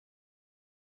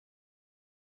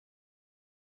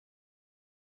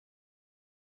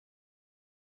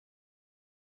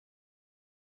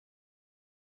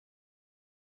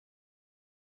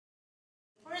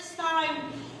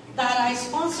I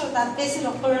sponsored that visit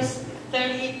of hers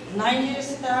 39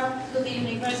 years ago to the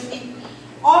university.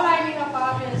 All I knew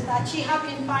about her is that she had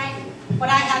been fighting, but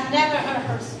I had never heard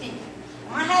her speak.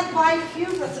 I had quite a few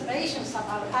reservations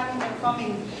about having her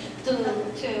coming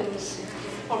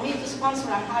for me to sponsor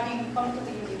and having her come to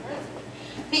the university.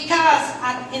 Because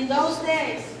in those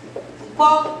days,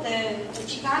 both the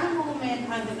Chicano movement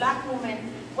and the black movement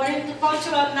were into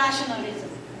cultural nationalism.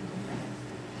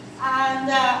 And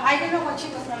I didn't know what she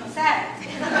was going to say.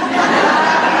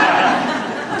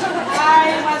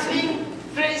 I was being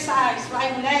criticized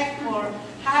right and left for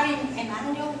having an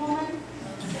Anglo woman,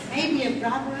 maybe a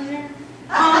breadwinner,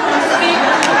 speak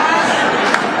to us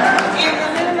in the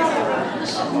middle of the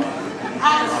revolution.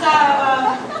 And so,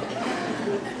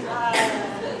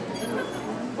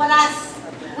 whereas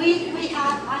we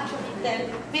had actually the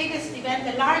biggest event,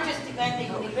 the largest event the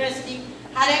university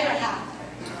had ever had.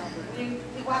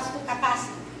 It was to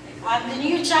capacity. And the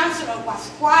new chancellor was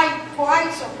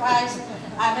quite surprised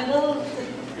and a little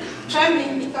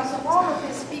trembling because of all of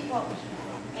these people,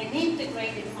 an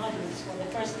integrated audience for the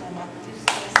first time at the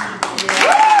university.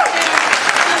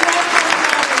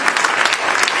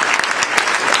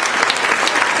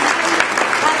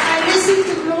 As I listened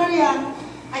to Gloria,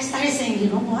 I started saying, you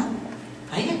know what?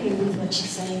 I agree with what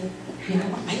she's saying. You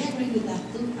know, I agree with that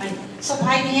too. So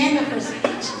by the end of her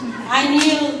speech, I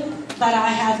knew that I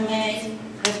had made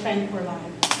a friend for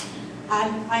life.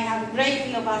 And I have a great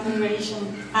deal of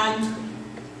admiration. And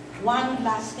one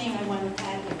last thing I want to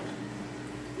tell you.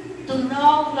 To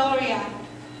know Gloria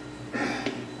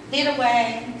did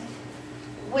away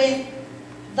with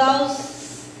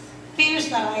those fears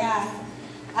that I had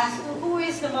as to who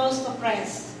is the most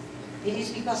oppressed. It is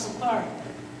because of her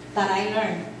that I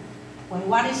learned when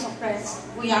one is oppressed,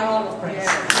 we are all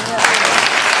oppressed.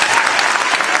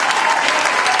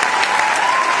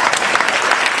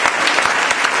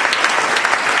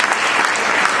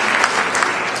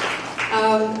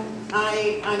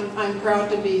 I'm proud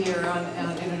to be here on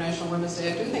International Women's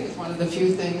Day. I do think it's one of the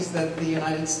few things that the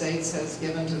United States has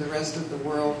given to the rest of the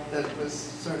world that was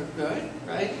sort of good,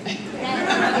 right?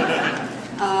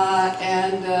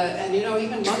 And you know,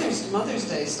 even Mother's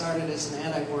Day started as an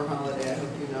anti-war holiday. I hope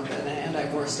you know that, an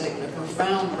anti-war statement, a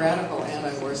profound, radical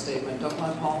anti-war statement. Don't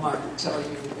let Hallmark tell you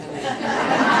anything.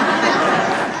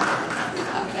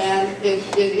 And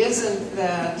it isn't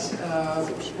that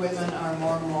women are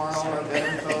more moral or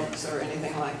better folks or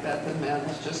anything like that than men.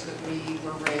 It's just that we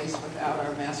were raised without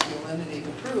our masculinity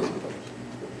to prove.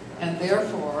 And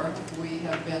therefore, we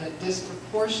have been a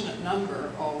disproportionate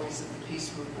number always in the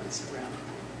peace movements around.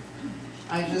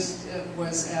 I just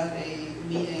was at a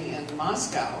meeting in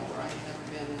Moscow, where I've never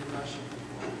been in Russia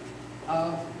before,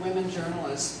 of women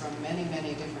journalists from many,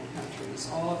 many different countries,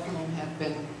 all of whom have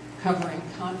been covering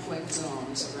conflict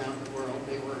zones around the world.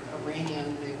 They were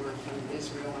Iranian, they were from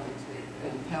Israel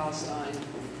and Palestine,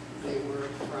 they were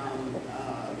from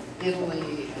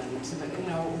Italy, and you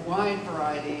know, a wide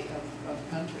variety of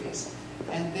countries.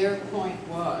 And their point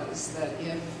was that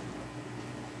if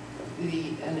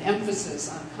an emphasis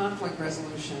on conflict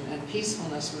resolution and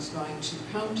peacefulness was going to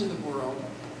come to the world,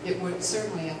 it would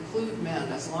certainly include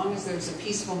men. As long as there's a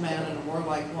peaceful man and a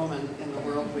warlike woman in the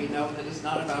world, we know that it's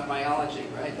not about biology,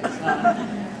 right? It's not.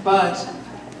 But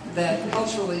that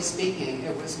culturally speaking,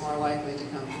 it was more likely to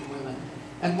come from women.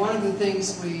 And one of the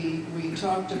things we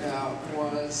talked about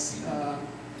was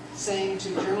saying to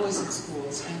journalism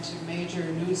schools and to major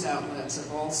news outlets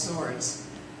of all sorts,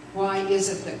 why is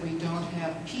it that we don't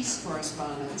have peace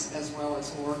correspondents as well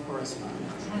as war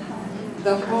correspondents?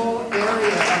 The whole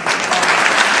area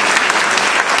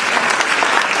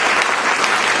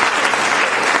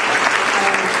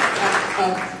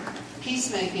of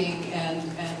peacemaking and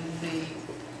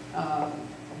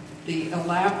the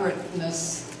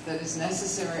elaborateness that is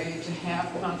necessary to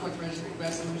have conflict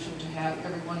resolution, to have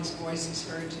everyone's voices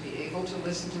heard, to be able to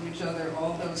listen to each other,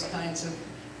 all those kinds of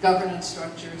governance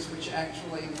structures which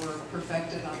actually were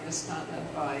perfected on this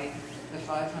continent by the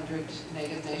 500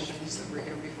 native nations that were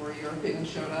here before Europeans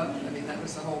showed up. I mean, that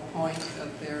was the whole point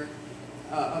of their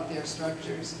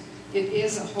structures. It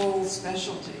is a whole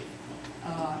specialty,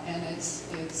 and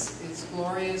it's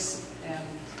glorious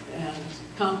and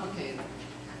complicated.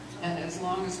 And as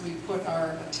long as we put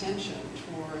our attention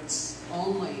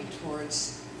only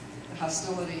towards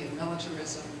hostility and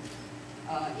militarism,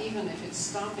 even if it's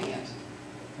stopping it,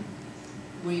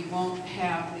 we won't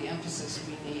have the emphasis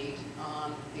we need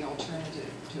on the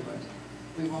alternative to it.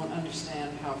 We won't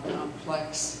understand how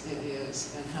complex it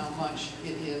is and how much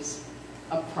it is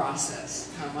a process,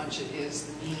 how much it is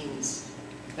the means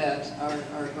that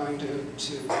are going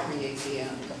to create the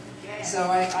end. So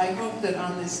I hope that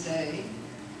on this day,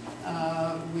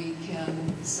 We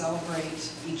can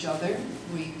celebrate each other.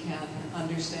 We can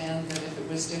understand that if it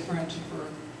was different for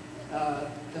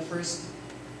the first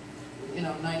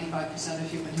 95%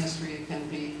 of human history, it can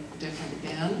be different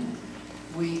again.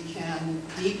 We can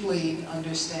deeply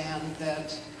understand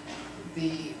that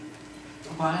the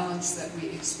violence that we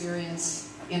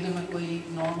experience intimately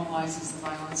normalizes the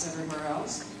violence everywhere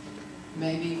else.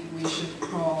 Maybe we should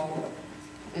call,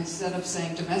 instead of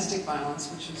saying domestic violence,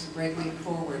 which is a great leap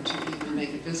forward to even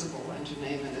make it visible and to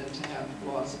name it and to have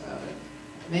laws about it,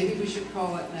 maybe we should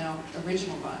call it now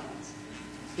original violence.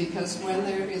 Because when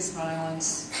there is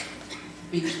violence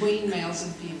between males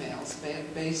and females,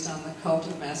 based on the cult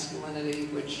of masculinity,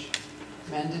 which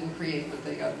men didn't create, but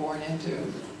they got born into,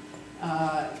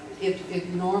 it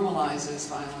normalizes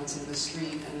violence in the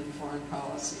street and in foreign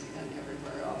policy and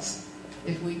everywhere else.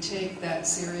 If we take that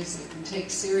seriously, if we take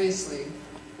seriously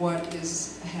what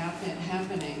is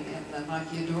happening in the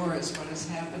maquiladoras, what is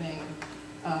happening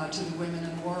to the women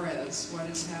in Juarez, what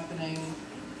is happening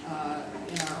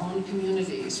in our own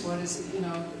communities,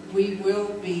 we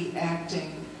will be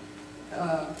acting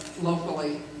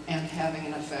locally and having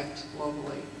an effect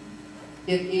globally.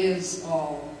 It is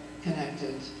all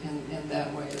connected in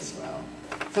that way as well.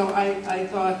 So I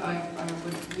thought I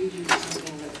would read you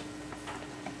something that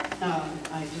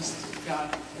I just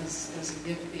got as a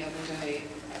gift the other day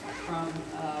from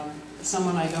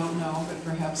someone I don't know, but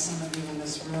perhaps some of you in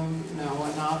this room know,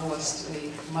 a novelist,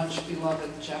 a much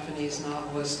beloved Japanese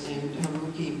novelist named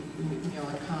Haruki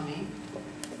Murakami,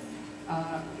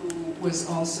 who is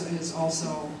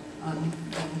also in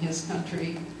his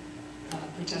country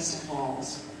protesting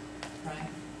walls, right,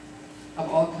 of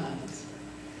all kinds.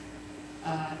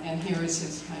 And here is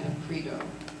his kind of credo.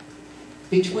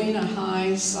 Between a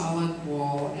high, solid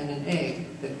wall and an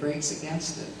egg that breaks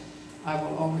against it, I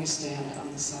will always stand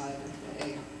on the side of the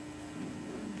egg.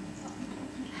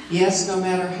 Yes, no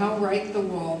matter how right the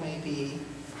wall may be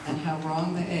and how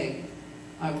wrong the egg,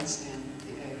 I will stand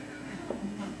with the egg.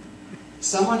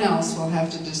 Someone else will have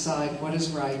to decide what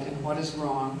is right and what is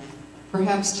wrong.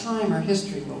 Perhaps time or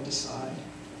history will decide.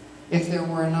 If there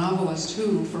were a novelist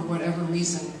who, for whatever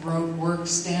reason, wrote work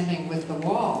standing with the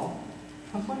wall,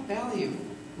 of what value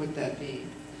would that be?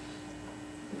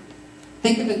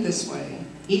 Think of it this way.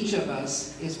 Each of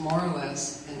us is more or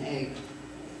less an egg.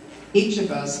 Each of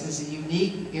us is a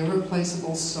unique,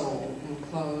 irreplaceable soul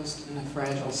enclosed in a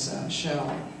fragile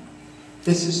shell.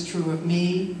 This is true of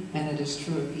me, and it is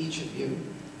true of each of you.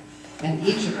 And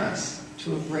each of us,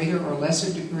 to a greater or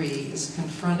lesser degree, is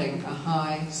confronting a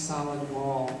high, solid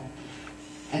wall.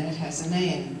 And it has a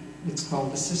name. It's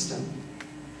called the system.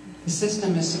 The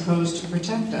system is supposed to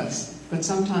protect us, but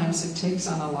sometimes it takes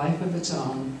on a life of its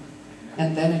own,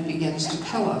 and then it begins to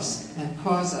kill us and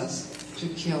cause us to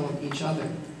kill each other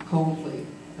coldly,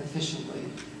 efficiently,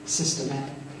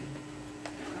 systematically.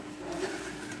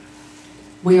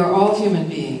 We are all human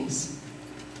beings.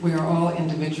 We are all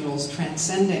individuals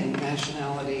transcending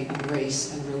nationality and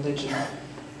race and religion,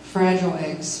 fragile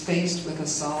eggs faced with a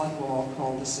solid wall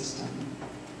called the system.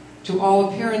 To all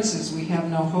appearances, we have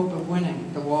no hope of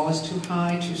winning. The wall is too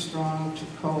high, too strong, too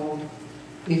cold.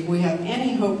 If we have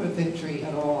any hope of victory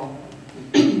at all,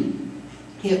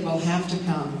 it will have to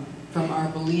come from our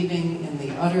believing in the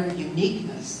utter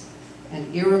uniqueness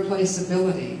and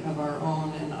irreplaceability of our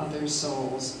own and others'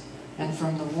 souls, and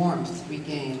from the warmth we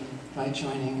gain by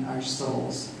joining our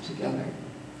souls together.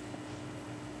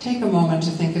 Take a moment to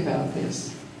think about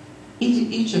this.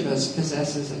 Each of us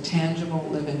possesses a tangible,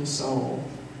 living soul.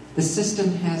 The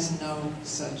system has no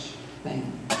such thing.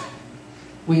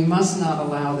 We must not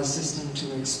allow the system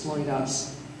to exploit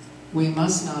us. We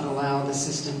must not allow the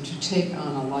system to take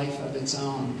on a life of its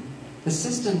own. The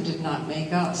system did not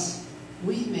make us.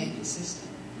 We made the system.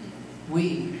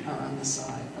 We are on the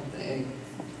side of the egg.